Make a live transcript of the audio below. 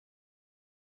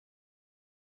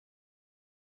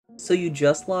So you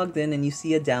just logged in and you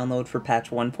see a download for patch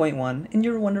 1.1 and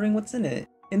you're wondering what's in it.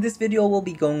 In this video we'll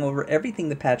be going over everything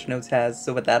the patch notes has,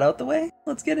 so with that out the way,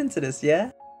 let's get into this,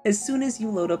 yeah? As soon as you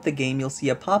load up the game you'll see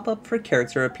a pop-up for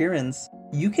character appearance.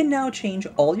 You can now change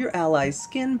all your allies'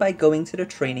 skin by going to the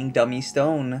training dummy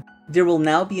stone. There will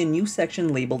now be a new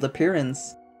section labeled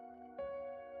appearance.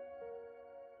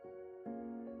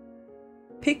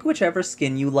 Pick whichever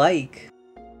skin you like.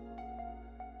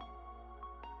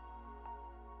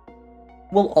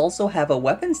 We'll also have a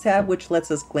weapons tab which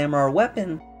lets us glamour our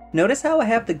weapon. Notice how I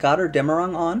have the Goddard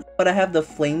Demerang on, but I have the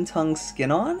Flame Tongue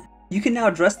skin on? You can now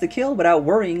dress the kill without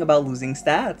worrying about losing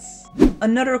stats.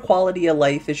 Another quality of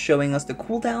life is showing us the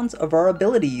cooldowns of our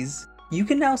abilities. You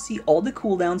can now see all the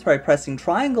cooldowns by pressing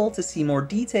triangle to see more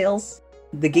details.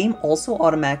 The game also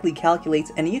automatically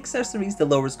calculates any accessories that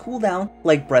lowers cooldown,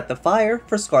 like Breath of Fire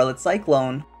for Scarlet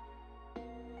Cyclone.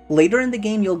 Later in the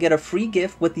game you'll get a free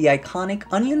gift with the iconic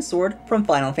Onion Sword from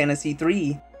Final Fantasy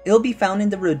III. It'll be found in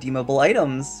the redeemable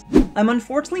items. I'm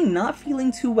unfortunately not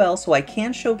feeling too well so I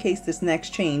can't showcase this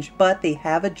next change, but they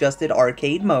have adjusted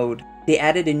arcade mode. They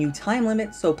added a new time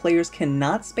limit so players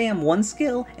cannot spam one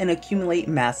skill and accumulate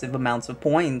massive amounts of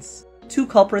points. Two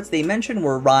culprits they mentioned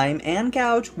were Rhyme and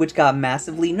Gouge, which got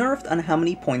massively nerfed on how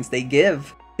many points they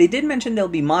give. They did mention they'll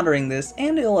be monitoring this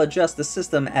and it'll adjust the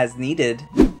system as needed.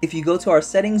 If you go to our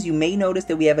settings you may notice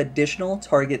that we have additional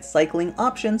target cycling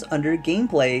options under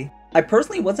gameplay. I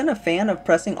personally wasn't a fan of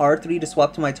pressing R3 to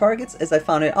swap to my targets as I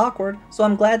found it awkward, so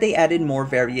I'm glad they added more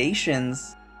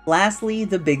variations. Lastly,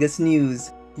 the biggest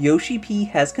news. Yoshi P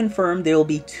has confirmed there will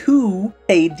be 2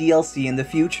 paid DLC in the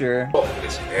future.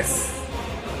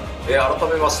 改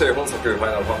めまして本作ファ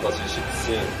イナルファンタジ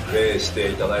ー16プレイし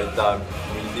ていただいたコ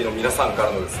ミュニティの皆さんか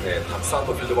らのですね、たくさん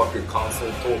とフィードバック、感想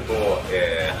等々、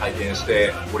拝見し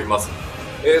ております。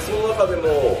その中で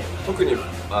も特にこ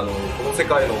の世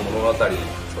界の物語、そ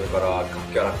れから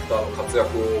各キャラクターの活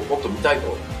躍をもっと見たい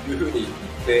というふうに言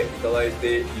っていただい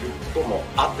ていることも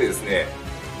あってですね、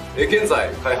現在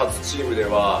開発チームで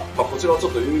は、こちらはちょ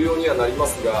っと有料にはなりま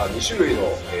すが、2種類の、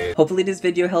Hopefully this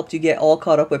video helped you get all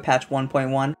caught up with patch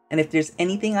 1.1, and if there's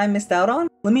anything I missed out on,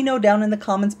 let me know down in the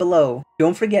comments below.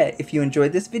 Don't forget, if you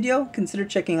enjoyed this video, consider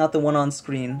checking out the one on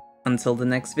screen. Until the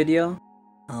next video,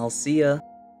 I'll see ya.